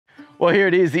Well, here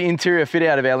it is. The interior fit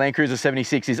out of our Landcruiser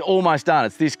 76 is almost done.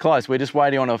 It's this close. We're just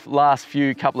waiting on a last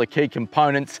couple of key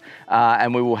components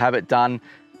and we will have it done.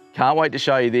 Can't wait to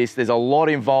show you this. There's a lot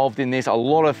involved in this, a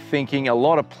lot of thinking, a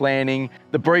lot of planning.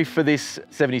 The brief for this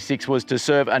 76 was to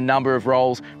serve a number of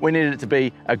roles. We needed it to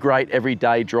be a great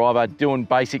everyday driver, doing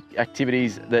basic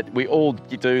activities that we all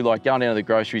do, like going down to the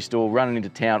grocery store, running into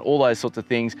town, all those sorts of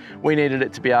things. We needed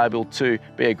it to be able to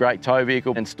be a great tow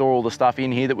vehicle and store all the stuff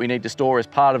in here that we need to store as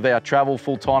part of our travel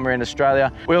full-time around Australia.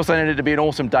 We also needed it to be an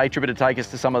awesome day tripper to take us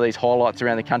to some of these highlights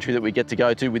around the country that we get to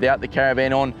go to without the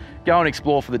caravan on. Go and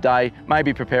explore for the day,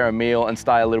 maybe prepare a meal and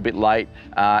stay a little bit late,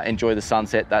 enjoy the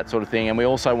sunset, that sort of thing. And we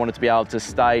also wanted to be able to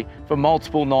stay for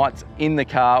multiple nights in the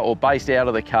car or based out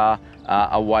of the car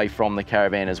away from the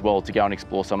caravan as well, to go and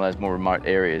explore some of those more remote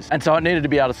areas. And so it needed to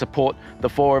be able to support the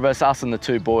four of us and the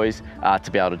two boys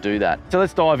to be able to do that. So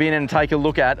let's dive in and take a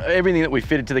look at everything that we've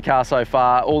fitted to the car so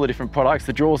far, all the different products,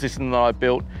 the drawer system that I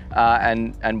built,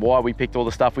 and why we picked all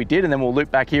the stuff we did. And then we'll loop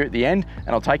back here at the end and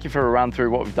I'll take you for a run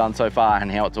through what we've done so far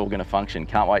and how it's all going to function.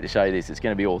 Can't wait to show you this. It's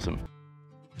going to be awesome.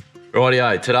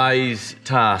 Rightio, today's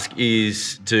task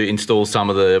is to install some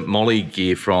of the Molle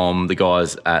gear from the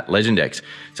guys at Legendex.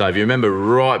 So if you remember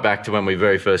right back to when we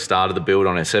very first started the build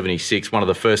on our 76, one of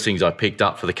the first things I picked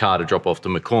up for the car to drop off to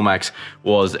McCormack's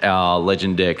was our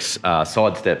Legendex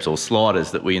side steps or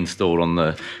sliders that we installed on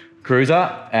the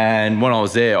Cruiser. And when I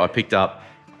was there, I picked up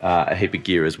a heap of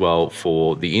gear as well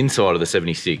for the inside of the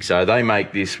 76. So they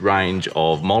make this range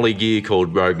of Molle gear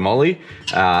called Rogue Molle,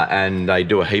 and they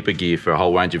do a heap of gear for a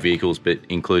whole range of vehicles, but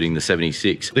including the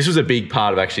 76. This was a big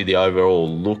part of actually the overall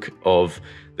look of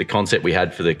the concept we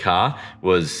had for the car,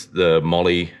 was the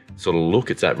Molle sort of look.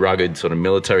 It's that rugged sort of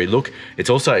military look. It's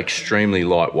also extremely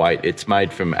lightweight. It's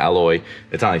made from alloy.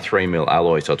 It's only 3mm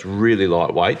alloy, so it's really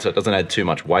lightweight, so it doesn't add too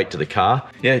much weight to the car.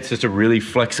 Yeah, it's just a really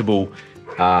flexible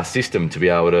system to be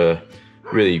able to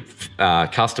really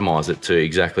customize it to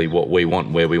exactly what we want,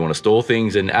 where we want to store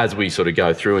things. And as we sort of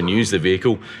go through and use the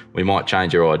vehicle, we might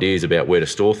change our ideas about where to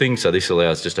store things. So this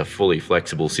allows just a fully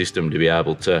flexible system to be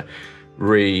able to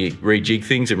rejig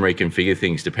things and reconfigure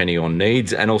things depending on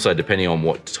needs, and also depending on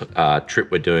what trip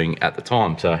we're doing at the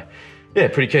time. So yeah,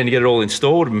 pretty keen to get it all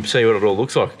installed and see what it all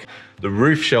looks like. The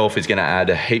roof shelf is going to add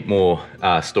a heap more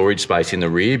storage space in the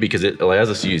rear, because it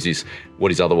allows us to use this,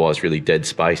 what is otherwise really dead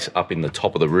space, up in the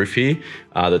top of the roof here.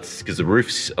 That's because the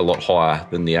roof's a lot higher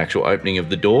than the actual opening of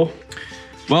the door.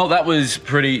 Well, that was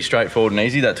pretty straightforward and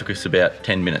easy. That took us about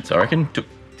 10 minutes, I reckon, to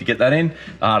get that in.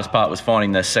 The hardest part was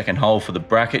finding the second hole for the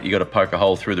bracket. You got to poke a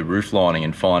hole through the roof lining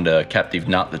and find a captive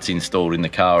nut that's installed in the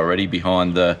car already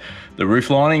behind the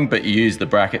roof lining, but you use the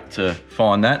bracket to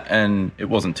find that, and it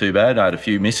wasn't too bad. I had a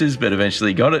few misses, but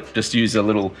eventually got it. I just used a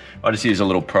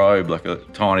little probe, like a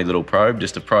tiny little probe,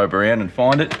 just to probe around and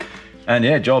find it. And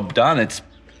yeah, job done. It's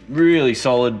really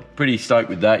solid, pretty stoked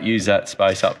with that. Use that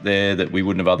space up there that we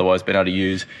wouldn't have otherwise been able to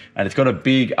use. And it's got a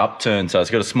big upturn, so it's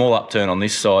got a small upturn on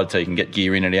this side so you can get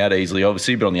gear in and out easily,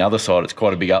 obviously, but on the other side it's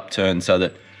quite a big upturn so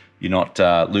that you're not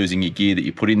losing your gear that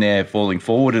you put in there falling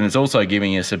forward. And it's also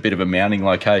giving us a bit of a mounting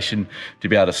location to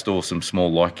be able to store some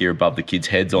small light gear above the kids'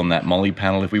 heads on that Molle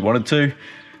panel if we wanted to.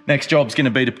 Next job's going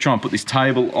to be to try and put this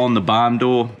table on the barn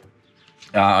door.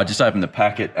 I just opened the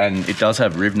packet and it does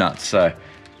have riv nuts, so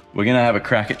we're going to have a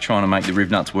crack at trying to make the riv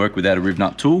nuts work without a riv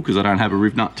nut tool, because I don't have a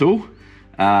riv nut tool,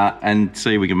 and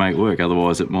see if we can make it work.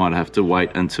 Otherwise it might have to wait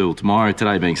until tomorrow.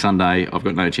 Today being Sunday, I've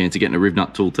got no chance of getting a riv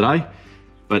nut tool today.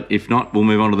 But if not, we'll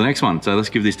move on to the next one. So let's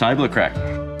give this table a crack.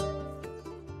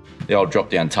 The old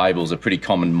drop-down table is a pretty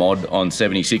common mod on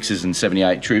 76s and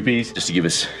 78 Troopies, just to give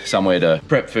us somewhere to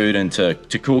prep food and to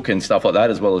cook and stuff like that,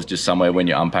 as well as just somewhere when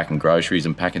you're unpacking groceries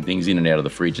and packing things in and out of the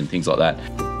fridge and things like that.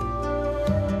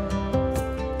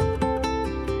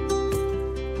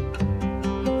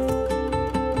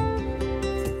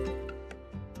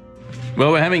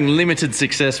 Well, we're having limited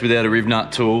success without a riv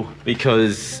nut tool,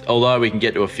 because although we can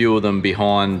get to a few of them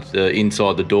behind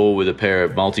inside the door with a pair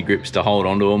of multi-grips to hold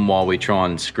onto them while we try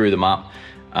and screw them up,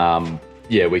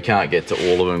 yeah, we can't get to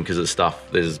all of them because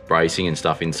of there's bracing and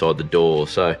stuff inside the door.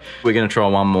 So we're going to try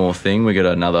one more thing. We've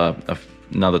got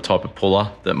another type of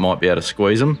puller that might be able to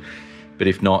squeeze them. But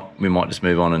if not, we might just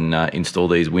move on and install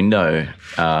these window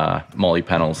Molle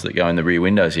panels that go in the rear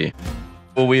windows here.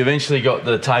 Well, we eventually got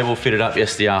the table fitted up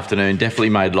yesterday afternoon.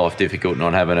 Definitely made life difficult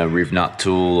not having a riv nut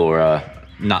tool or a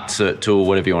nutsert tool,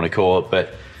 whatever you want to call it.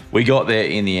 But we got there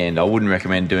in the end. I wouldn't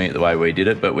recommend doing it the way we did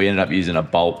it, but we ended up using a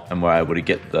bolt and were able to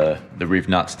get the riv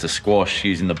nuts to squash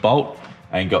using the bolt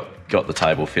and got the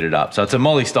table fitted up. So it's a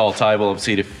Molle style table,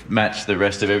 obviously, to match the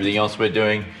rest of everything else we're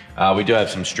doing. We do have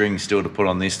some strings still to put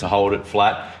on this to hold it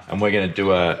flat, and we're going to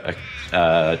do a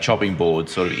chopping board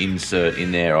sort of insert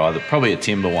in there, either probably a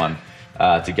timber one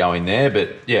to go in there.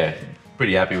 But yeah,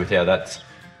 pretty happy with how that's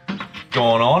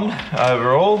gone on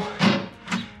overall.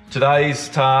 Today's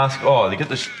task,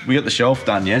 we got the shelf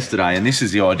done yesterday, and this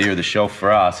is the idea of the shelf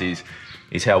for us is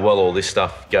how well all this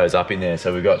stuff goes up in there.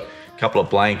 So we've got a couple of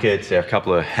blankets, a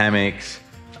couple of hammocks,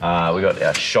 we got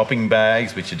our shopping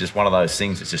bags, which are just one of those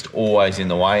things that's just always in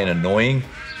the way and annoying,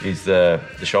 is the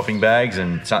shopping bags,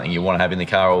 and something you want to have in the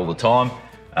car all the time.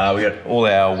 We got all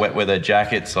our wet weather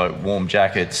jackets, like warm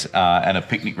jackets, and a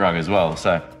picnic rug as well.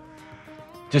 So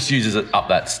just uses up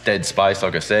that dead space,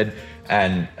 like I said,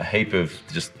 and a heap of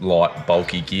just light,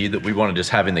 bulky gear that we want to just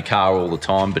have in the car all the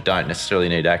time, but don't necessarily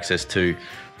need access to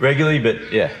regularly.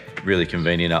 But yeah, really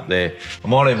convenient up there. I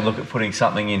might even look at putting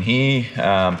something in here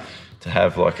to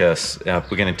have like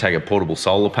we're going to take a portable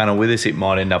solar panel with us. It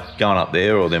might end up going up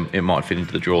there, or then it might fit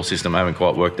into the drawer system. I haven't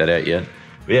quite worked that out yet.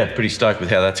 But yeah, pretty stoked with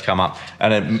how that's come up.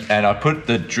 And I put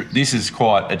this is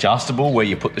quite adjustable where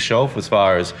you put the shelf as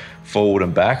far as forward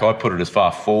and back. I put it as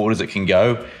far forward as it can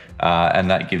go. And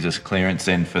that gives us clearance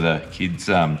then for the kids'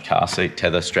 car seat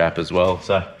tether strap as well.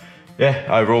 So yeah,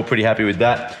 overall pretty happy with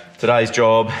that. Today's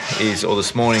job is, or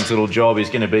this morning's little job is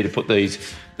going to be to put these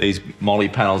Molle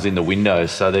panels in the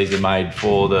windows. So these are made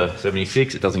for the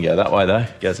 76. It doesn't go that way though,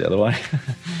 it goes the other way.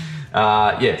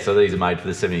 Yeah, so these are made for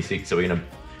the 76. So we're going to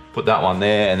put that one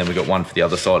there, and then we've got one for the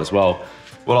other side as well.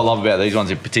 What I love about these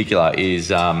ones in particular is,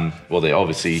 well, they're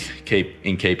obviously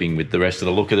in keeping with the rest of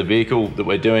the look of the vehicle that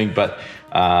we're doing, but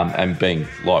and being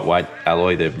lightweight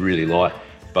alloy, they're really light.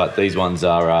 But these ones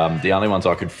are the only ones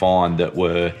I could find that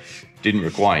didn't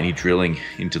require any drilling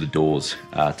into the doors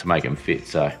to make them fit.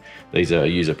 So these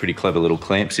use a pretty clever little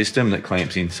clamp system that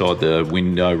clamps inside the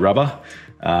window rubber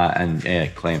and yeah,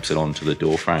 clamps it onto the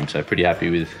door frame. So pretty happy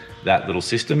with that little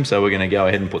system. So we're going to go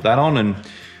ahead and put that on, and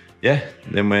yeah,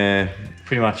 then we're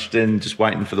pretty much then just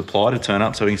waiting for the ply to turn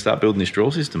up so we can start building this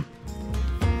drawer system.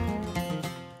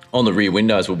 On the rear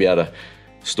windows, we'll be able to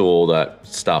store that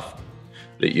stuff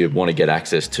that you want to get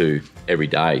access to every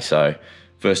day. So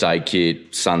first aid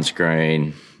kit,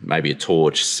 sunscreen, maybe a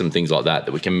torch, some things like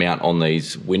that we can mount on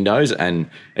these windows, and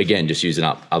again, just using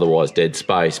up otherwise dead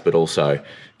space, but also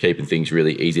keeping things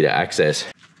really easy to access.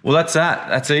 Well,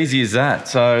 that's easy as that.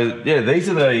 So yeah, these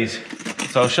are these.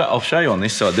 So I'll show you on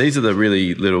this side. These are the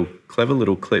really clever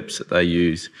little clips that they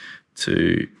use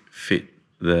to fit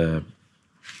the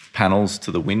panels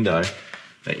to the window.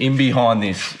 In behind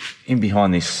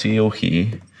this seal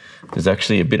here, there's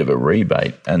actually a bit of a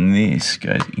rebate, and this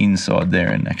goes inside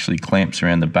there and actually clamps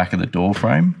around the back of the door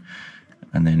frame,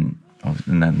 and then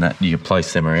that you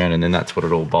place them around, and then that's what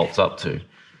it all bolts up to.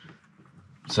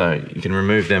 So you can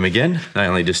remove them again. They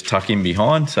only just tuck in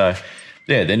behind. So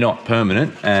yeah, they're not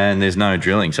permanent, and there's no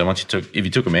drilling. So if you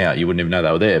took them out, you wouldn't even know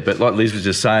they were there. But like Liz was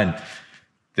just saying,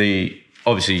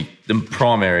 obviously the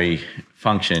primary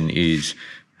function is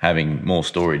having more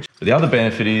storage. But the other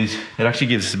benefit is it actually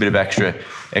gives us a bit of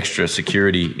extra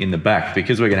security in the back,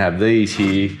 because we're going to have these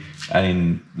here, and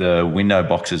in the window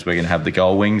boxes we're going to have the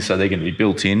Gull-wings, so they're going to be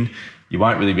built in. You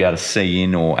won't really be able to see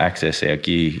in or access our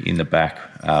gear in the back.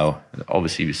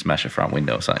 Obviously, if you smash a front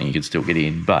window or something, you can still get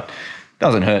in, but it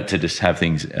doesn't hurt to just have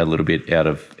things a little bit out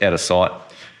of sight.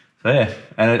 So yeah,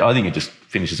 and I think it just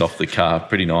finishes off the car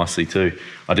pretty nicely too.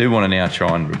 I do want to now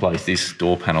try and replace this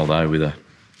door panel though with a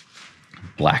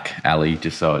black alley,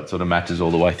 just so it sort of matches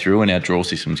all the way through, and our drawer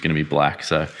system is going to be black.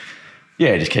 So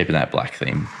yeah, just keeping that black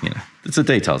theme. You know, it's the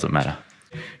details that matter.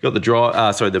 Got the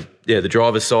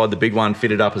driver's side, the big one,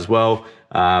 fitted up as well.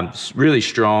 It's really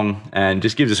strong and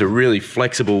just gives us a really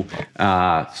flexible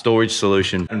storage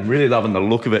solution. And really loving the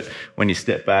look of it when you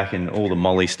step back and all the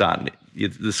Molle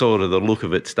the look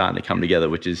of it starting to come together,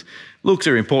 looks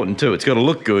are important too. It's got to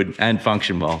look good and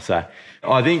function well. So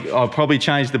I think I'll probably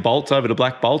change the bolts over to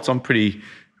black bolts. I'm pretty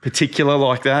particular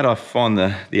like that. I find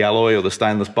the alloy or the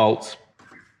stainless bolts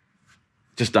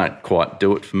just don't quite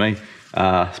do it for me.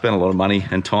 Spent a lot of money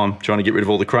and time trying to get rid of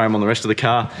all the chrome on the rest of the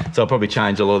car, so I'll probably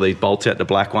change a lot of these bolts out to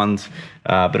black ones.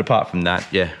 But apart from that,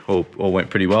 yeah, all went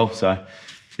pretty well. So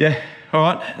yeah, all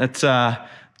right, that's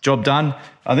job done.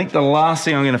 I think the last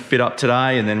thing I'm going to fit up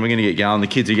today, and then we're going to get going. The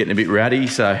kids are getting a bit ratty,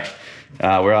 so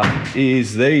we're up,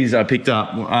 is these I picked up.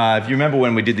 If you remember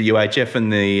when we did the UHF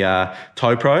and the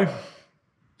Tow Pro,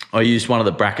 I used one of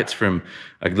the brackets from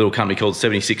a little company called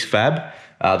 76 Fab.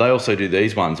 They also do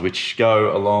these ones, which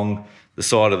go along the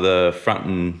side of the front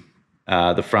and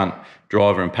the front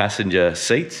driver and passenger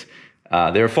seats.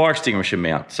 They're a fire extinguisher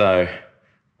mount, so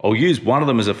I'll use one of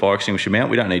them as a fire extinguisher mount.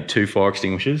 We don't need two fire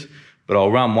extinguishers, but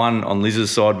I'll run one on Liz's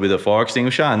side with a fire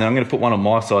extinguisher, and then I'm going to put one on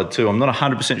my side too. I'm not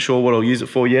 100% sure what I'll use it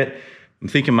for yet, I'm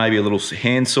thinking maybe a little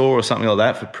handsaw or something like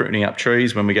that for pruning up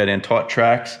trees when we go down tight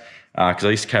tracks, because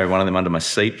I used to carry one of them under my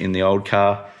seat in the old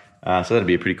car. So that'd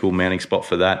be a pretty cool mounting spot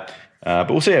for that. But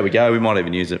we'll see how we go. We might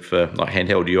even use it for like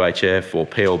handheld UHF or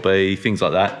PLB, things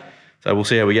like that. So we'll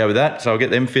see how we go with that. So I'll get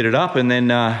them fitted up, and then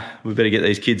we better get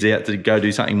these kids out to go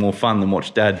do something more fun than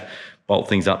watch Dad bolt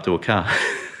things up to a car.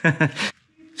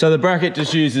 So the bracket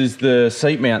just uses the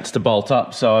seat mounts to bolt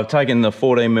up. So I've taken the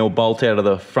 14mm bolt out of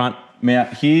the front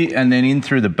mount here, and then in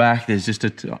through the back there's just I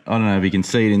don't know if you can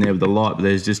see it in there with the light, but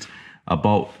there's just a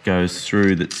bolt goes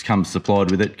through that comes supplied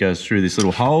with it, goes through this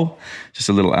little hole, just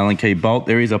a little Allen key bolt.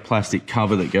 There is a plastic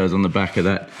cover that goes on the back of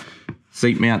that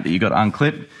seat mount that you got to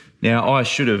unclip. Now I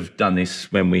should have done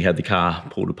this when we had the car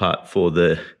pulled apart for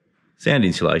the sound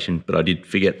insulation, but I did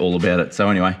forget all about it. So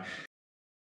anyway,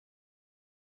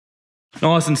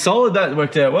 nice and solid, that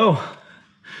worked out well.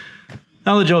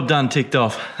 Another job done, ticked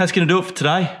off. That's gonna do it for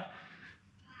today.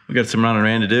 We've got some running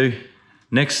around to do.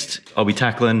 Next, I'll be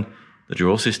tackling the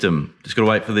draw system. Just gotta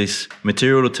wait for this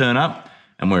material to turn up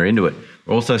and we're into it.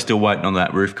 We're also still waiting on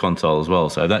that roof console as well.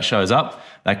 So if that shows up,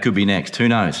 that could be next, who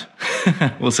knows?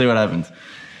 We'll see what happens.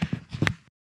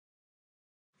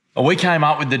 We came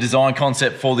up with the design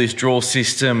concept for this draw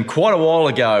system quite a while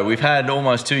ago. We've had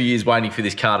almost 2 years waiting for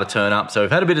this car to turn up. So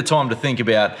we've had a bit of time to think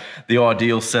about the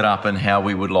ideal setup and how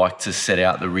we would like to set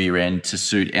out the rear end to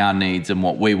suit our needs and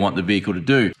what we want the vehicle to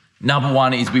do. Number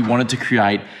one is we wanted to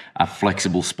create a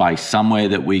flexible space, somewhere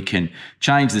that we can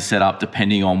change the setup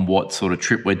depending on what sort of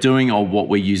trip we're doing or what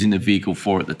we're using the vehicle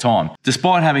for at the time.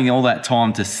 Despite having all that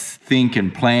time to think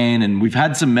and plan, and we've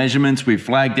had some measurements, we've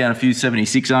flagged down a few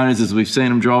 76 owners as we've seen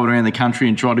them driving around the country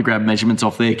and tried to grab measurements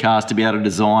off their cars to be able to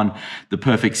design the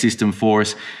perfect system for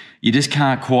us. You just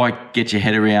can't quite get your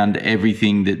head around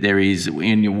everything that there is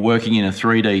when you're working in a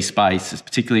 3D space,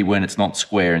 particularly when it's not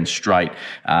square and straight,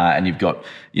 and you've got,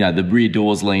 you know, the rear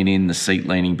doors lean in, the seat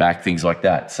leaning back, things like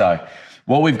that. So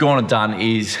what we've gone and done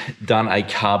is done a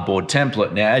cardboard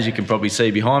template. Now, as you can probably see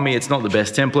behind me, it's not the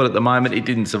best template at the moment. It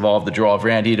didn't survive the drive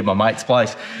around here to my mate's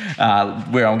place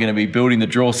where I'm going to be building the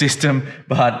draw system,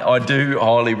 but I do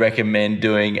highly recommend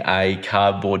doing a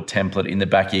cardboard template in the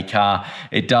back of your car.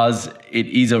 It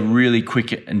is a really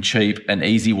quick and cheap and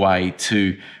easy way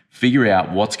to figure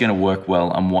out what's going to work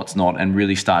well and what's not, and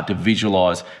really start to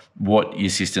visualize what your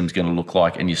system's going to look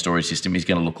like and your storage system is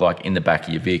going to look like in the back of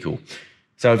your vehicle.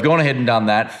 So we've gone ahead and done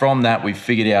that. From that, we've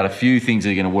figured out a few things that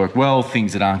are going to work well,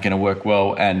 things that aren't going to work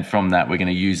well, and from that, we're going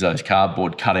to use those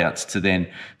cardboard cutouts to then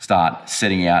start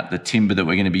setting out the timber that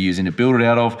we're going to be using to build it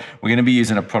out of. We're going to be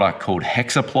using a product called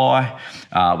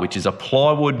Hexaply, which is a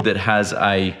plywood that has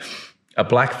a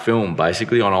black film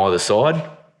basically on either side.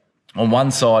 On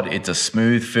one side, it's a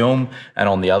smooth film, and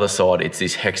on the other side, it's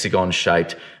this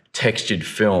hexagon-shaped textured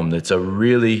film that's a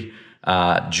really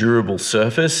durable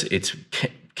surface. It's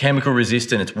chemical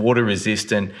resistant, it's water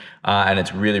resistant, and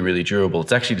it's really, really durable.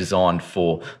 It's actually designed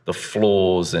for the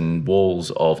floors and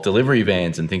walls of delivery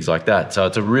vans and things like that. So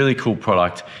it's a really cool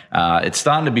product. It's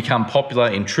starting to become popular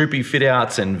in troopy fit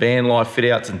outs and van life fit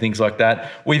outs and things like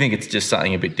that. We think it's just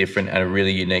something a bit different and a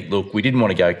really unique look. We didn't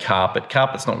want to go carpet.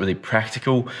 Carpet's not really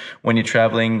practical when you're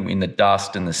traveling in the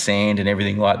dust and the sand and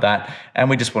everything like that. And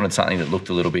we just wanted something that looked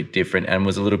a little bit different and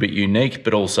was a little bit unique,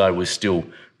 but also was still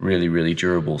really, really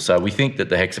durable. So we think that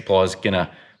the Hexaply is going to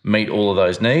meet all of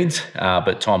those needs,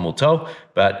 but time will tell.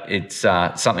 But it's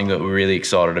something that we're really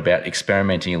excited about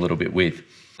experimenting a little bit with.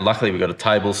 Luckily, we've got a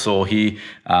table saw here.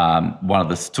 One of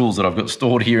the tools that I've got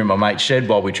stored here in my mate's shed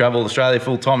while we travel Australia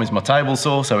full time is my table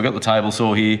saw. So we've got the table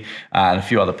saw here and a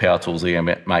few other power tools that are going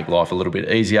to make life a little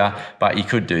bit easier. But you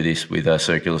could do this with a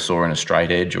circular saw and a straight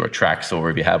edge or a track saw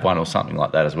if you have one or something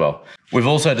like that as well. We've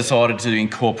also decided to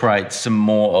incorporate some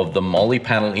more of the Molle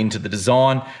panel into the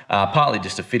design, partly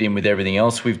just to fit in with everything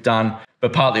else we've done,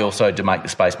 but partly also to make the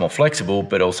space more flexible,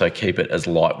 but also keep it as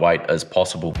lightweight as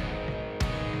possible.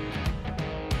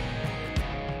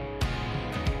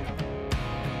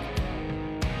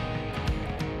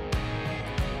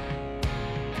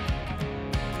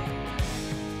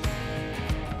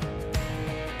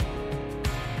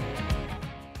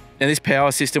 Now this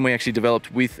power system we actually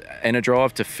developed with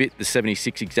Enerdrive to fit the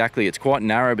 76 exactly. It's quite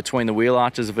narrow between the wheel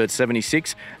arches of a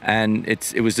 76 and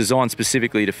it was designed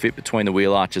specifically to fit between the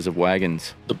wheel arches of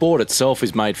wagons. The board itself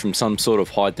is made from some sort of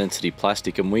high density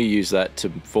plastic and we use that to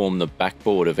form the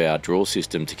backboard of our drawer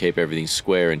system to keep everything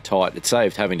square and tight. It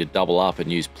saved having to double up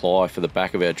and use ply for the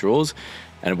back of our drawers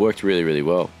and it worked really, really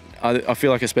well. I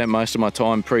feel like I spent most of my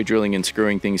time pre-drilling and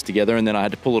screwing things together and then I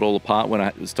had to pull it all apart when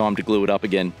it was time to glue it up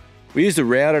again. We used a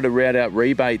router to route out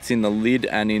rebates in the lid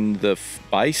and in the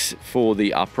base for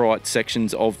the upright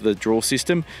sections of the drawer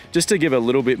system, just to give a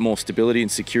little bit more stability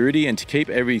and security and to keep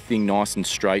everything nice and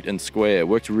straight and square. It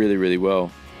worked really, really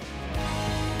well.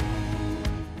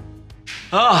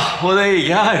 Oh, well, there you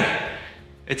go.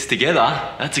 It's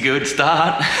together. That's a good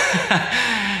start.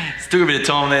 It took a bit of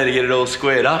time there to get it all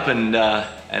squared up and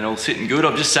all sitting good.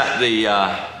 I've just sat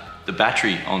the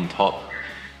battery on top,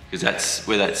 because that's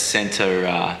where that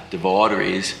center divider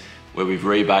is, where we've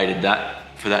rebaited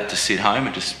that for that to sit home.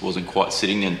 It just wasn't quite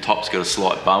sitting, and the top's got a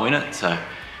slight bow in it, so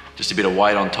just a bit of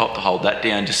weight on top to hold that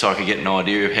down, just so I could get an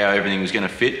idea of how everything was going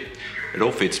to fit. It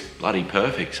all fits bloody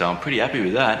perfect, so I'm pretty happy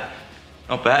with that.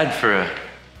 Not bad for a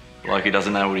bloke who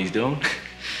doesn't know what he's doing.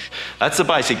 That's the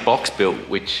basic box built,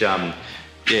 which yeah,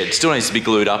 it still needs to be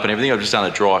glued up and everything. I've just done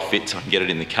a dry fit so I can get it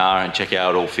in the car and check how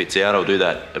it all fits out. I'll do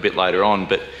that a bit later on,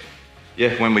 but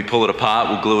yeah, when we pull it apart,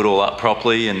 we'll glue it all up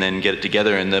properly and then get it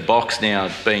together. And the box now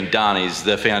being done is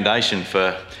the foundation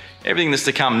for everything that's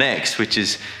to come next, which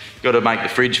is got to make the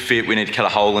fridge fit. We need to cut a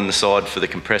hole in the side for the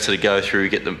compressor to go through,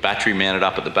 get the battery mounted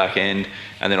up at the back end,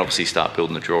 and then obviously start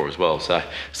building the drawer as well. So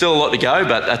still a lot to go,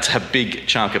 but that's a big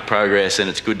chunk of progress, and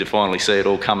it's good to finally see it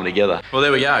all coming together. Well,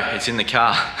 there we go. It's in the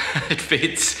car. It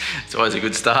fits. It's always a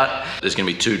good start. There's going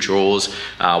to be 2 drawers,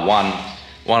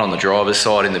 one on the driver's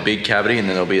side in the big cavity, and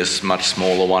then there'll be a much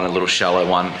smaller one, a little shallow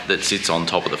one that sits on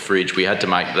top of the fridge. We had to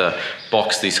make the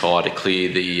box this high to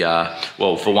clear the,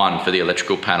 well, for one, for the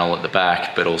electrical panel at the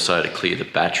back, but also to clear the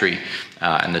battery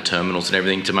and the terminals and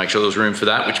everything, to make sure there's room for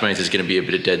that, which means there's going to be a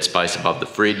bit of dead space above the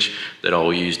fridge that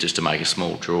I'll use just to make a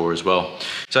small drawer as well.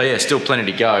 So yeah, still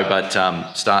plenty to go, but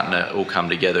starting to all come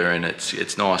together, and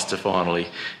it's nice to finally,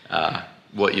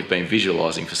 what you've been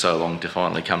visualising for so long to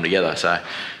finally come together. So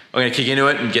I'm going to kick into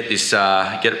it and get this,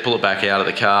 pull it back out of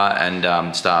the car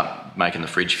and start making the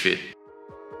fridge fit.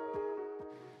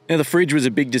 Now, the fridge was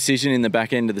a big decision in the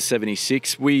back end of the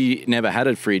 76. We never had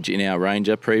a fridge in our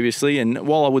Ranger previously, and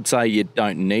while I would say you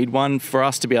don't need one, for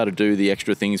us to be able to do the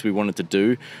extra things we wanted to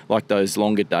do, like those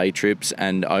longer day trips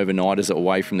and overnighters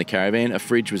away from the caravan, a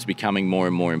fridge was becoming more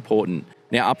and more important.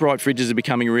 Now, upright fridges are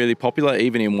becoming really popular,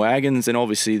 even in wagons, and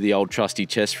obviously the old trusty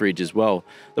chest fridge as well.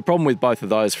 The problem with both of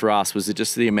those for us was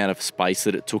just the amount of space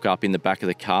that it took up in the back of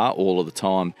the car all of the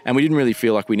time. And we didn't really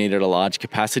feel like we needed a large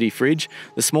capacity fridge.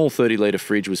 The small 30-litre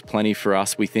fridge was plenty for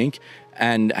us, we think,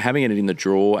 and having it in the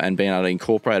drawer and being able to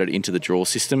incorporate it into the drawer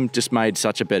system just made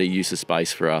such a better use of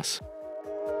space for us.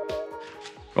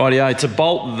 Rightio, to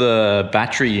bolt the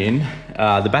battery in,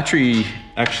 the battery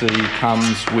actually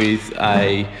comes with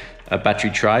a battery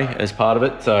tray as part of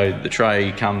it. So the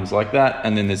tray comes like that,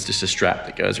 and then there's just a strap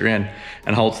that goes around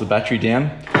and holds the battery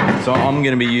down. So I'm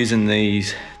going to be using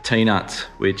these T-nuts,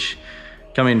 which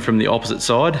come in from the opposite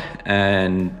side,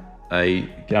 and they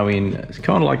go in, it's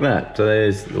kind of like that. So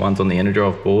there's the ones on the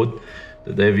Enerdrive board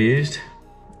that they've used.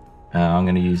 I'm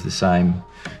going to use the same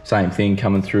thing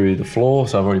coming through the floor.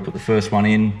 So I've already put the first one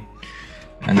in,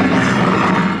 and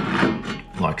then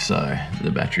like so, the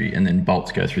battery, and then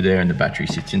bolts go through there and the battery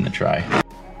sits in the tray.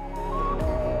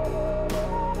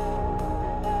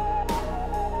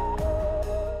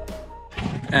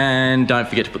 And don't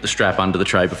forget to put the strap under the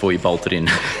tray before you bolt it in.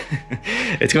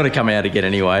 It's got to come out again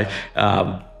anyway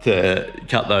to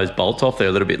cut those bolts off. They're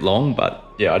a little bit long, but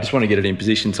yeah, I just want to get it in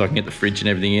position so I can get the fridge and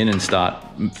everything in and start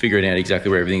figuring out exactly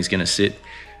where everything's going to sit.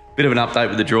 Bit of an update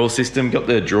with the drawer system. Got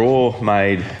the drawer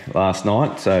made last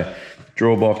night, so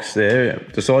drawer box there.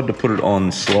 Decided to put it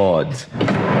on slides.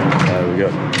 So we've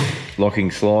got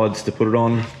locking slides to put it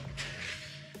on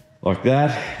like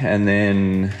that, and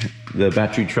then the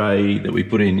battery tray that we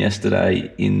put in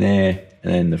yesterday in there,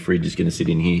 and then the fridge is going to sit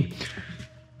in here.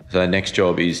 So next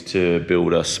job is to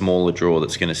build a smaller drawer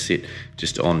that's going to sit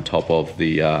just on top of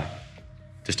the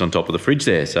fridge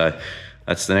there. So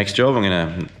that's the next job. I'm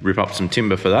going to rip up some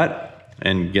timber for that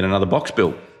and get another box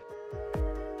built.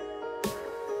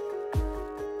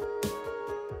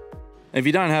 If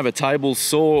you don't have a table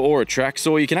saw or a track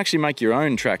saw, you can actually make your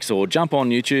own track saw. Jump on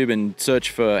YouTube and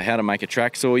search for how to make a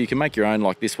track saw. You can make your own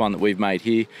like this one that we've made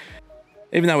here.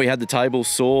 Even though we had the table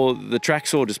saw, the track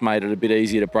saw just made it a bit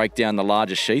easier to break down the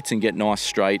larger sheets and get nice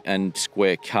straight and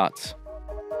square cuts.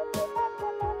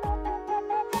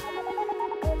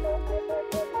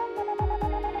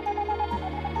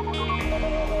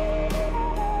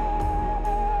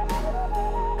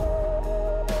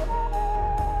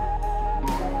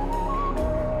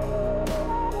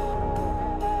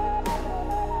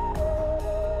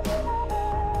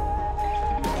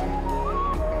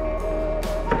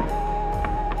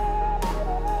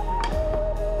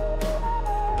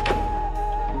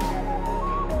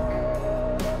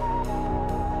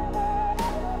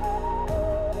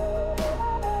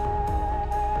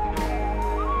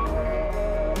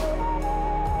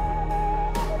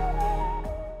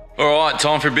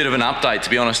 time for a bit of an update.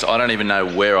 To be honest, I don't even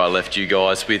know where I left you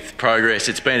guys with progress.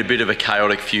 It's been a bit of a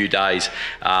chaotic few days,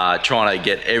 trying to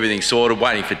get everything sorted,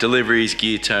 waiting for deliveries,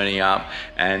 gear turning up,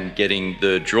 and getting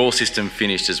the draw system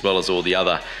finished, as well as all the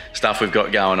other stuff we've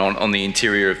got going on the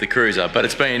interior of the cruiser. But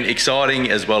it's been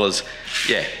exciting as well as,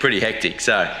 yeah, pretty hectic.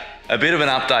 So a bit of an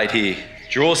update here.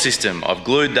 Draw system, I've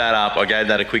glued that up. I gave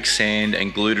that a quick sand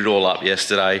and glued it all up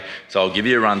yesterday. So I'll give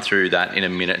you a run through that in a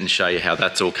minute and show you how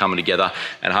that's all coming together.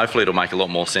 And hopefully it'll make a lot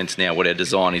more sense now what our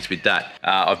design is with that.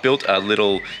 I've built a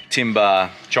little timber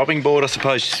chopping board, I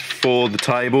suppose, for the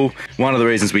table. One of the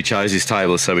reasons we chose this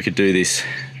table is so we could do this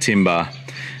timber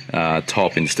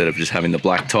top instead of just having the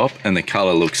black top, and the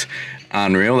color looks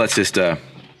unreal. That's just a,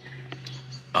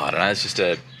 I don't know, it's just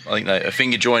a, I think a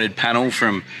finger jointed panel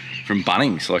from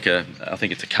Bunnings, like I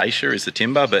think it's acacia is the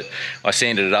timber, but I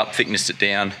sanded it up, thicknessed it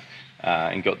down,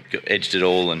 and got edged it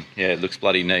all, and yeah, it looks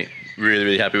bloody neat.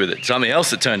 Really happy with it. Something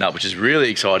else that turned up, which is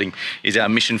really exciting, is our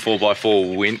Mission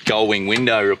 4x4 Gull-wing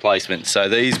window replacement. So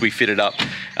these we fitted up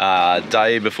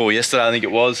day before yesterday, I think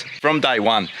it was. From day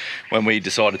one, when we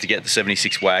decided to get the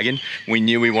 76 Wagon, we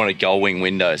knew we wanted Gull-wing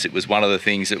windows. It was one of the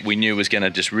things that we knew was going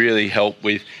to just really help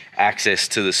with access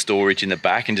to the storage in the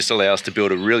back and just allow us to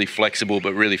build a really flexible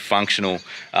but really functional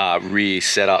rear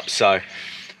setup. So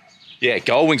yeah,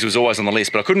 Gull-wings was always on the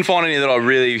list, but I couldn't find any that I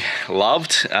really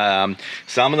loved.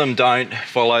 Some of them don't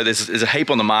follow. There's a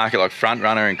heap on the market, like Front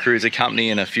Runner and Cruiser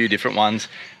Company and a few different ones.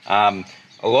 Some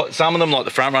of them, like the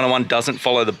Front Runner one, doesn't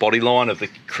follow the body line of the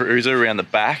Cruiser around the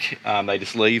back. They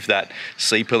just leave that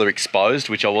C-pillar exposed,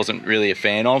 which I wasn't really a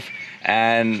fan of.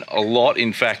 And a lot,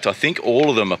 in fact, I think all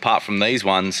of them, apart from these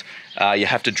ones, you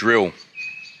have to drill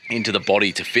into the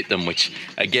body to fit them, which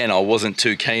again, I wasn't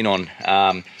too keen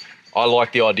on. I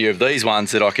like the idea of these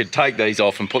ones that I could take these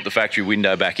off and put the factory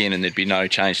window back in and there'd be no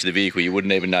change to the vehicle. You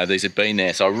wouldn't even know these had been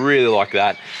there. So I really like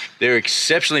that. They're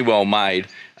exceptionally well made.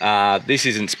 This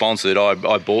isn't sponsored,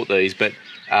 I bought these, but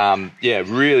yeah,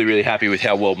 really happy with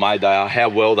how well made they are, how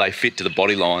well they fit to the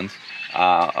body lines.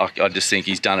 I just think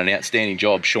he's done an outstanding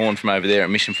job. Sean from over there at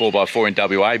Mission 4x4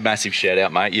 in WA, massive shout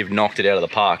out, mate. You've knocked it out of the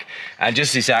park. And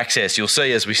just this access, you'll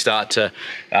see as we start to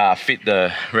fit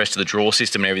the rest of the draw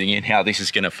system and everything in, how this is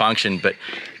going to function. But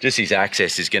just this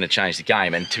access is going to change the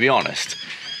game. And to be honest,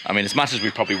 I mean, as much as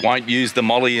we probably won't use the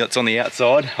Molle that's on the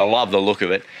outside, I love the look of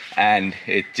it, and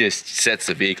it just sets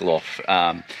the vehicle off.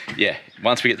 Yeah,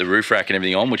 once we get the roof rack and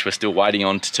everything on, which we're still waiting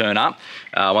on to turn up,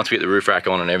 once we get the roof rack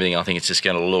on and everything, I think it's just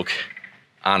going to look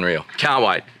unreal. Can't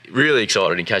wait. Really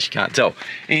excited, in case you can't tell.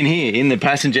 In here, in the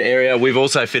passenger area, we've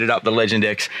also fitted up the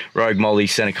Legendex Rogue Molle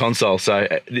center console. So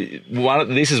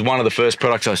this is one of the first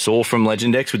products I saw from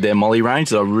Legendex with their Molle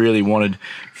range that I really wanted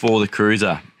for the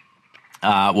Cruiser.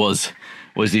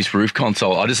 Was this roof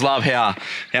console. I just love how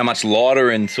much lighter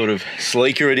and sort of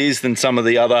sleeker it is than some of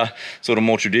the other sort of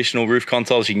more traditional roof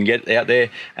consoles you can get out there.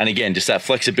 And again, just that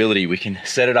flexibility. We can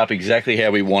set it up exactly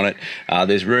how we want it.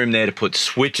 There's room there to put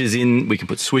switches in. We can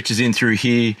put switches in through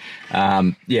here.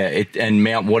 Yeah, and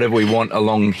mount whatever we want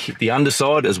along the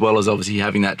underside, as well as obviously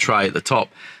having that tray at the top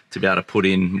to be able to put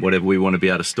in whatever we want to be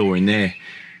able to store in there.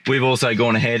 We've also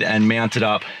gone ahead and mounted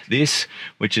up this,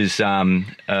 which is an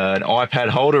iPad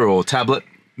holder or tablet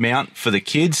mount for the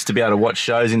kids to be able to watch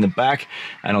shows in the back.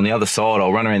 And on the other side,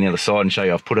 I'll run around the other side and show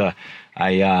you, I've put a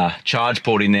charge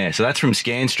port in there. So that's from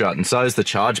Scanstrut, and so is the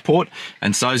charge port,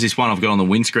 and so is this one I've got on the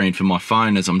windscreen for my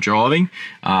phone as I'm driving,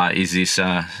 is this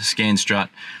Scanstrut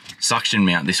suction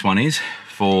mount. This one is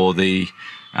for the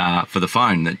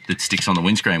phone that sticks on the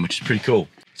windscreen, which is pretty cool.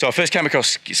 So I first came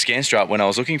across Scanstrut when I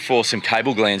was looking for some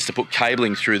cable glands to put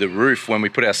cabling through the roof. When we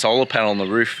put our solar panel on the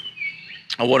roof,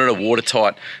 I wanted a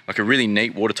watertight, like a really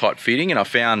neat watertight fitting, and I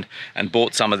found and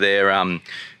bought some of their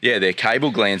their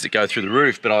cable glands that go through the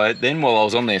roof. But then while I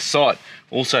was on their site,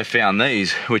 also found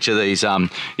these, which are these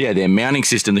their mounting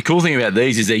system. The cool thing about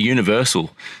these is they're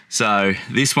universal. So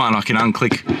this one I can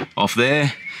unclick off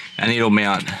there and it'll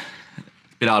mount.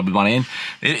 Bit hard with one end.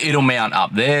 It'll mount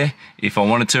up there if I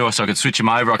wanted to, so I could switch them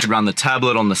over. I could run the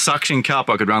tablet on the suction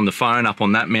cup. I could run the phone up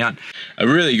on that mount. A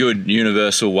really good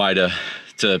universal way to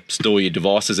store your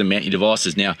devices and mount your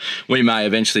devices. Now, we may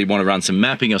eventually want to run some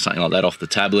mapping or something like that off the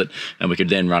tablet, and we could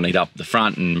then run it up the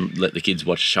front and let the kids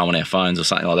watch a show on our phones or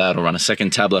something like that, or run a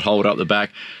second tablet holder up the back.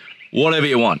 Whatever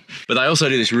you want. But they also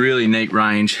do this really neat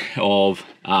range of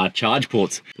charge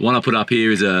ports. The one I put up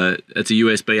here is it's a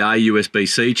USB-A,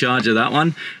 USB-C charger, that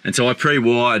one. And so I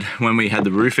pre-wired, when we had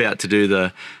the roof out to do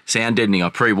the sound deadening, I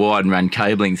pre-wired and ran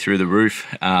cabling through the roof.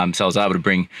 So I was able to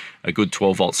bring a good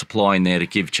 12-volt supply in there to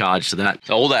give charge to that.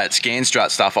 So all that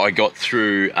Scanstrut stuff I got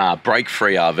through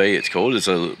BreakFreeRV, it's called. It's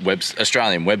a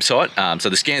Australian website. So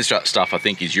the Scanstrut stuff I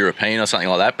think is European or something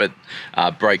like that, but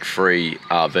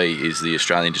BreakFreeRV is the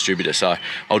Australian distributor. So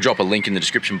I'll drop a link in the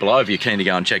description below if you're keen to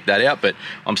go and check that out. But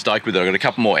I'm stoked with it. I've got a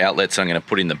couple more outlets I'm going to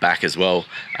put in the back as well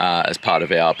as part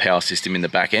of our power system in the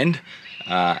back end.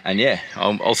 And yeah,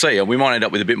 I'll see. We might end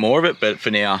up with a bit more of it, but for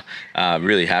now,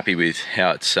 really happy with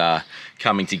how it's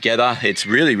coming together. It's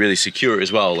really, really secure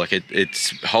as well. Like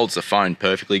it holds the phone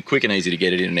perfectly, quick and easy to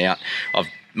get it in and out. I've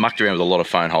mucked around with a lot of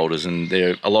phone holders, and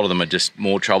a lot of them are just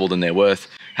more trouble than they're worth.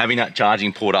 Having that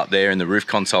charging port up there in the roof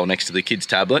console next to the kid's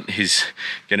tablet is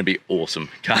going to be awesome.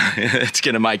 It's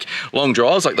going to make long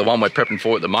drives like the one we're prepping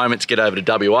for at the moment to get over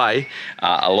to WA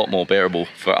a lot more bearable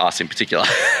for us in particular.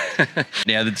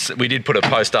 Now, we did put a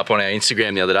post up on our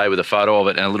Instagram the other day with a photo of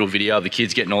it and a little video of the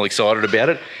kids getting all excited about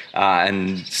it.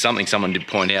 And something someone did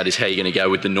point out is how you're going to go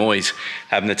with the noise,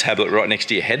 having the tablet right next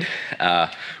to your head.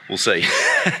 We'll see.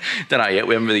 Don't know yet,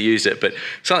 we haven't really used it, but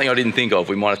something I didn't think of.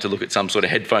 We might have to look at some sort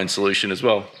of headphone solution as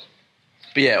well.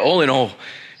 But yeah, all in all,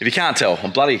 if you can't tell,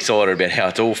 I'm bloody excited about how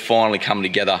it's all finally come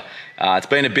together. It's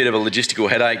been a bit of a logistical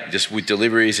headache just with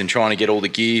deliveries and trying to get all the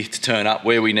gear to turn up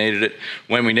where we needed it,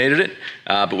 when we needed it.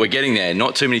 But we're getting there.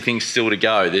 Not too many things still to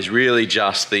go. There's really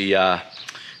just the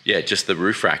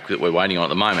roof rack that we're waiting on at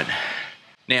the moment.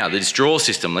 Now, this drawer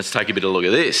system, let's take a bit of a look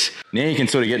at this. Now you can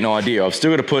sort of get an idea. I've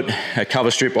still got to put a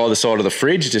cover strip either side of the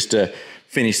fridge just to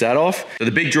finish that off. So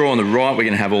the big drawer on the right, we're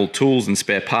going to have all tools and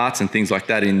spare parts and things like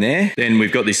that in there. Then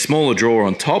we've got this smaller drawer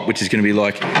on top, which is going to be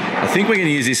like, I think we're going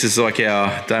to use this as like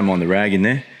our, don't mind the rag in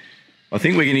there. I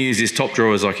think we're going to use this top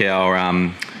drawer as like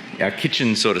our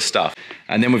kitchen sort of stuff.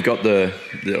 And then we've got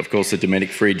of course, the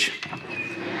Dometic fridge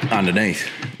underneath,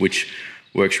 which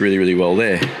works really, really well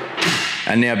there.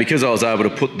 And now because I was able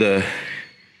to put the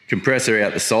compressor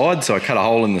out the side, so I cut a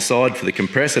hole in the side for the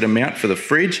compressor to mount for the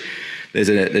fridge, there's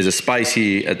a space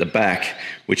here at the back,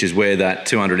 which is where that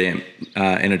 200 amp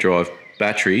Enerdrive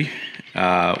battery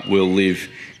will live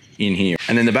in here.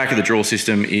 And then the back of the drawer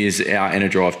system is our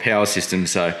Enerdrive power system.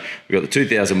 So we've got the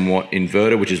 2000 watt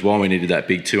inverter, which is why we needed that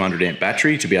big 200 amp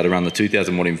battery to be able to run the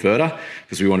 2000 watt inverter,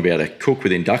 because we want to be able to cook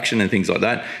with induction and things like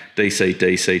that.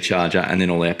 DC charger, and then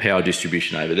all our power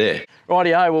distribution over there.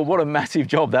 Rightio, well, what a massive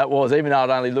job that was. Even though it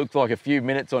only looked like a few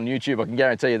minutes on YouTube, I can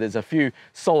guarantee you there's a few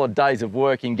solid days of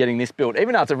work in getting this built.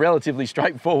 Even though it's a relatively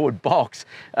straightforward box,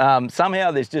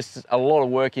 somehow there's just a lot of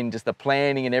work in just the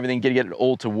planning and everything, getting it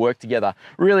all to work together.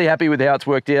 Really happy with how it's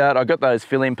worked out. I got those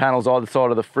fill-in panels either side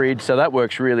of the fridge, so that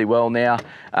works really well now.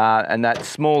 And that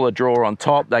smaller drawer on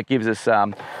top, that gives us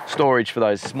storage for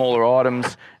those smaller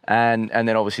items. And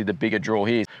then obviously the bigger drawer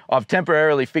here. I've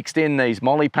temporarily fixed in these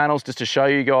Molle panels just to show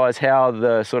you guys how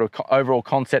the sort of overall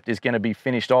concept is going to be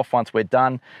finished off once we're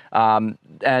done. And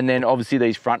then obviously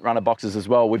these front runner boxes as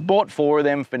well. We've bought 4 of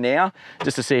them for now,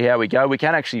 just to see how we go. We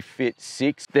can actually fit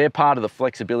 6. They're part of the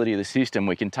flexibility of the system.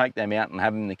 We can take them out and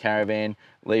have them in the caravan,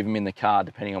 leave them in the car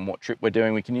depending on what trip we're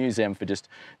doing. We can use them for just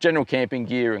general camping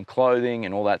gear and clothing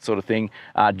and all that sort of thing.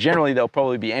 Generally, they'll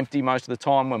probably be empty most of the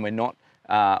time when we're not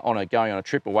going on a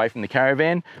trip away from the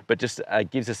caravan, but just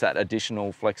gives us that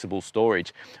additional flexible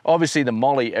storage. Obviously the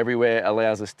Molle everywhere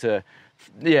allows us to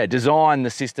design the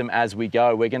system as we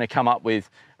go. We're going to come up with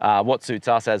what suits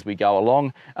us as we go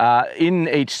along. In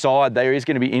each side there is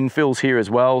going to be infills here as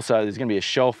well, so there's going to be a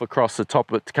shelf across the top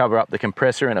to cover up the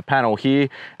compressor and a panel here,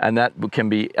 and that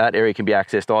area can be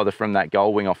accessed either from that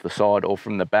Gull-wing off the side or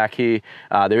from the back here.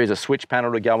 There is a switch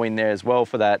panel to go in there as well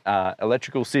for that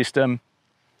electrical system.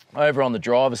 Over on the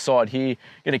driver's side here,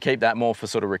 going to keep that more for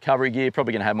sort of recovery gear.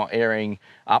 Probably going to have my airing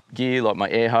up gear like my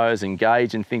air hose and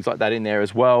gauge and things like that in there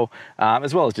as well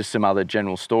as just some other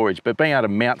general storage. But being able to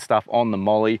mount stuff on the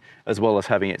Molle as well as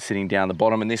having it sitting down the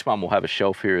bottom, and this one will have a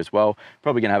shelf here as well.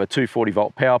 Probably going to have a 240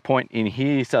 volt power point in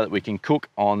here so that we can cook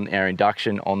on our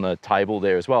induction on the table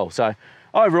there as well. So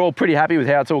overall, pretty happy with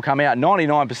how it's all come out.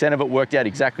 99% of it worked out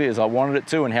exactly as I wanted it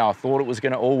to and how I thought it was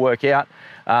going to all work out.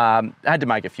 I had to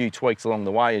make a few tweaks along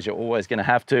the way, as you're always going to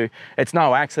have to. It's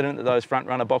no accident that those front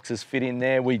runner boxes fit in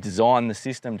there. We designed the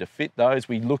system to fit those.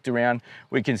 We looked around,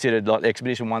 we considered like the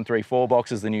Expedition 134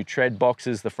 boxes, the new tread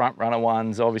boxes, the front runner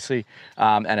ones, obviously,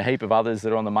 and a heap of others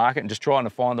that are on the market, and just trying to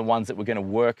find the ones that were going to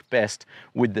work best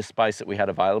with the space that we had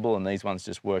available, and these ones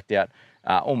just worked out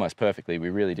almost perfectly. We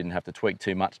really didn't have to tweak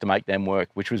too much to make them work,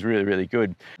 which was really, really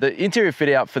good. The interior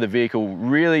fit out for the vehicle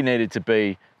really needed to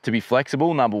be to be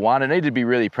flexible, number one. It needed to be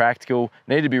really practical,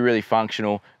 needed to be really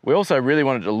functional. We also really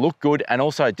wanted it to look good and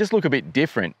also just look a bit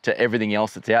different to everything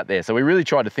else that's out there. So we really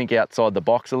tried to think outside the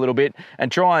box a little bit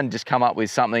and try and just come up with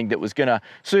something that was gonna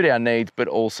suit our needs, but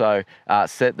also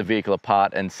set the vehicle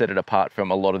apart and set it apart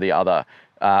from a lot of the other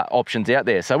options out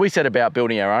there. So we set about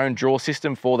building our own draw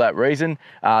system for that reason.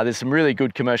 There's some really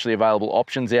good commercially available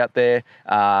options out there.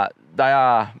 They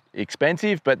are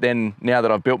expensive, but then now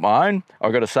that I've built my own,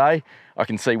 I've got to say, I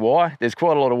can see why. There's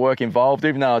quite a lot of work involved,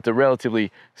 even though it's a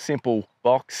relatively simple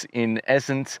box in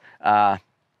essence.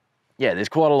 Yeah, there's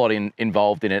quite a lot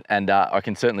involved in it, and I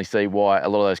can certainly see why a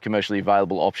lot of those commercially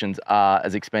available options are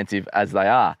as expensive as they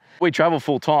are. We travel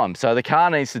full time, so the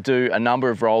car needs to do a number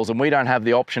of roles, and we don't have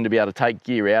the option to be able to take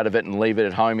gear out of it and leave it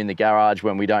at home in the garage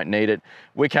when we don't need it.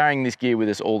 We're carrying this gear with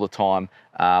us all the time,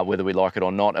 whether we like it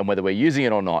or not, and whether we're using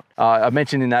it or not. I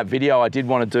mentioned in that video I did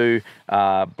want to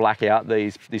do black out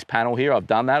this panel here. I've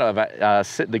done that. I've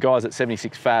set the guys at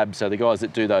 76 Fab, so the guys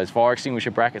that do those fire extinguisher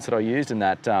brackets that I used in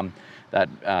that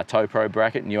Tow Pro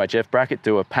bracket and UHF bracket,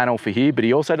 do a panel for here, but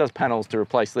he also does panels to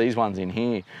replace these ones in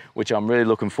here, which I'm really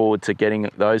looking forward to getting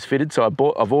those fitted. So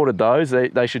I've ordered those.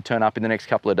 They should turn up in the next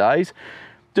couple of days,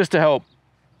 just to help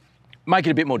make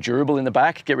it a bit more durable in the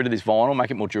back, get rid of this vinyl,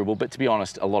 make it more durable. But to be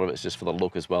honest, a lot of it's just for the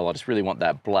look as well. I just really want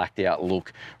that blacked out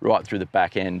look right through the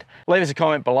back end. Leave us a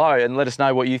comment below and let us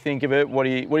know what you think of it. What do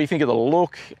you think of the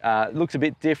look? It looks a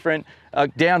bit different.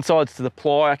 Downsides to the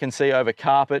ply I can see over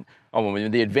carpet.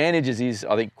 The advantages is,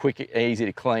 I think, quick, easy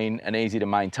to clean and easy to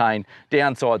maintain.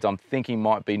 Downsides I'm thinking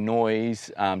might be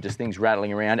noise, just things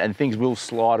rattling around, and things will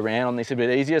slide around on this a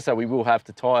bit easier, so we will have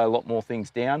to tie a lot more things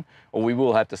down, or we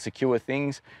will have to secure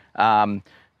things.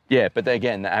 Yeah, but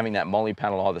again, having that Molle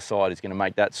panel either side is going to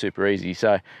make that super easy.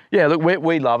 So yeah, look,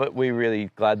 we love it. We're really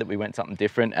glad that we went something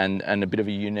different and a bit of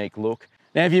a unique look.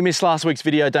 Now, if you missed last week's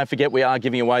video, don't forget we are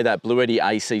giving away that Bluetti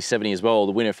AC70 as well.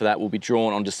 The winner for that will be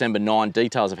drawn on December 9.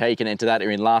 Details of how you can enter that are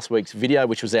in last week's video,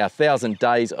 which was our 1,000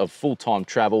 days of full-time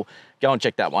travel. Go and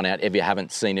check that one out if you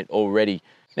haven't seen it already.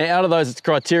 Now, out of those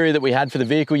criteria that we had for the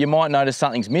vehicle, you might notice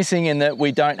something's missing in that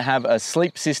we don't have a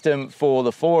sleep system for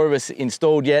the 4 of us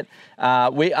installed yet.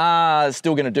 We are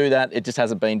still going to do that. It just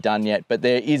hasn't been done yet, but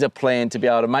there is a plan to be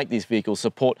able to make this vehicle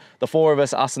support the 4 of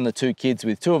us and the 2 kids,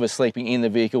 with 2 of us sleeping in the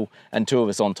vehicle and 2 of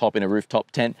us on top in a rooftop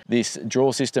tent. This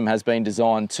drawer system has been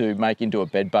designed to make into a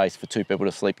bed base for 2 people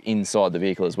to sleep inside the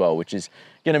vehicle as well, which is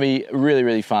going to be really,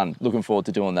 really fun. Looking forward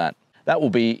to doing that. That will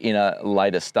be in a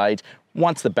later stage.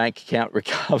 Once the bank account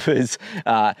recovers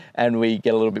and we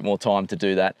get a little bit more time to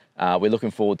do that, we're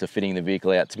looking forward to fitting the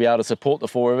vehicle out to be able to support the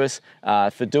 4 of us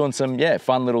for doing some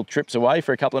fun little trips away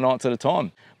for a couple of nights at a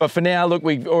time. But for now, look,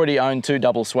 we've already owned 2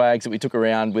 double swags that we took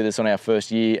around with us on our first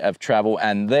year of travel,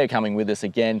 and they're coming with us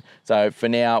again. So for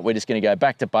now, we're just going to go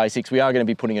back to basics. We are going to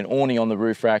be putting an awning on the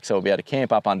roof rack, so we'll be able to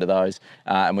camp up under those,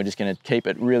 and we're just going to keep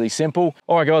it really simple.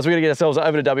 All right, guys, we're going to get ourselves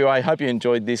over to WA. Hope you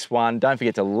enjoyed this one. Don't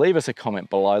forget to leave us a comment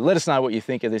below. Let us know what you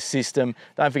think of this system.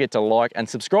 Don't forget to like and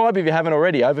subscribe if you haven't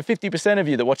already. Over 50% of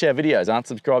you that watch our videos aren't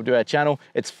subscribed to our channel.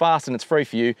 It's fast and it's free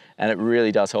for you, and it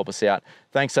really does help us out.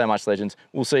 Thanks so much, legends.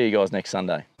 We'll see you guys next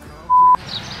Sunday.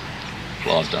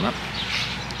 Fly's done up.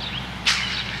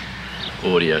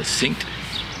 Audio synced.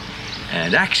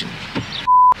 And action.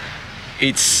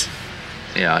 It's,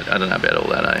 yeah, I don't know about all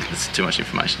that, eh? It's too much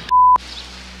information.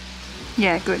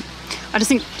 Yeah, good. I just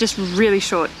think just really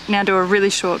short. Now do a really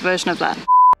short version of that.